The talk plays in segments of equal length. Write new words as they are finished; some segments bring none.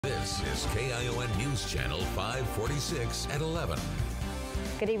This is KION News Channel 546 at 11.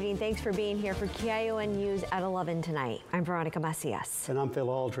 Good evening. Thanks for being here for KION News at 11 tonight. I'm Veronica Macias. And I'm Phil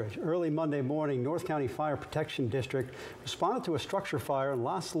Aldridge. Early Monday morning, North County Fire Protection District responded to a structure fire in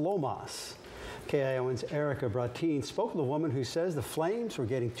Las Lomas. KION's Erica Brattin spoke with a woman who says the flames were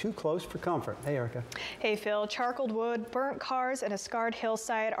getting too close for comfort. Hey, Erica. Hey, Phil. Charcoaled wood, burnt cars, and a scarred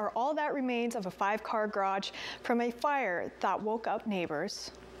hillside are all that remains of a 5-car garage from a fire that woke up neighbors.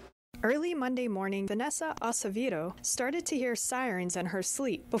 Early Monday morning, Vanessa Acevedo started to hear sirens in her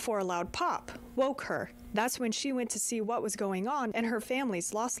sleep before a loud pop woke her. That's when she went to see what was going on in her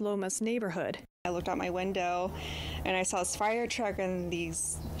family's Las Lomas neighborhood. I looked out my window and I saw this fire truck and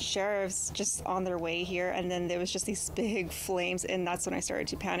these sheriffs just on their way here, and then there was just these big flames, and that's when I started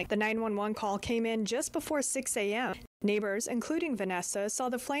to panic. The 911 call came in just before 6 a.m. Neighbors, including Vanessa, saw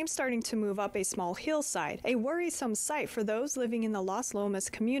the flames starting to move up a small hillside, a worrisome sight for those living in the Las Lomas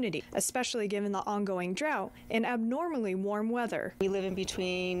community, especially given the ongoing drought and abnormally warm weather. We live in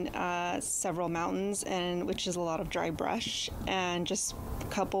between several mountains, and which is a lot of dry brush, and just a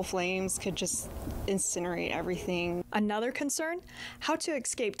couple flames could just incinerate everything. Another concern? How to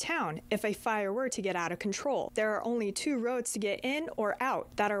escape town if a fire were to get out of control. There are only 2 roads to get in or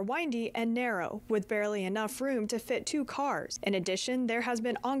out that are windy and narrow, with barely enough room to fit 2 cars. In addition, there has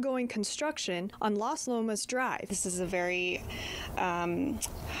been ongoing construction on Las Lomas Drive. This is a very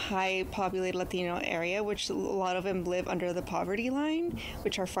high populated Latino area, which a lot of them live under the poverty line,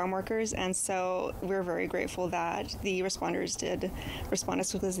 which are farm workers, and so we're very grateful that the responders did respond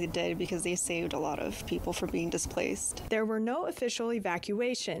as quickly as they did, because they saved a lot of people from being displaced. There were no official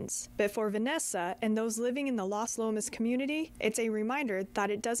evacuations, but for Vanessa and those living in the Las Lomas community, it's a reminder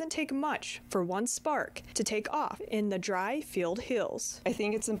that it doesn't take much for one spark to take off in the dry field hills. I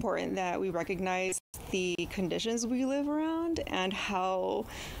think it's important that we recognize the conditions we live around and how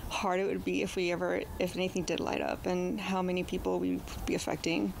hard it would be if anything did light up, and how many people we'd be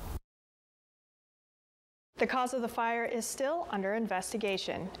affecting. The cause of the fire is still under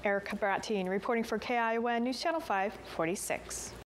investigation. Erica Brattin reporting for KION News Channel 546.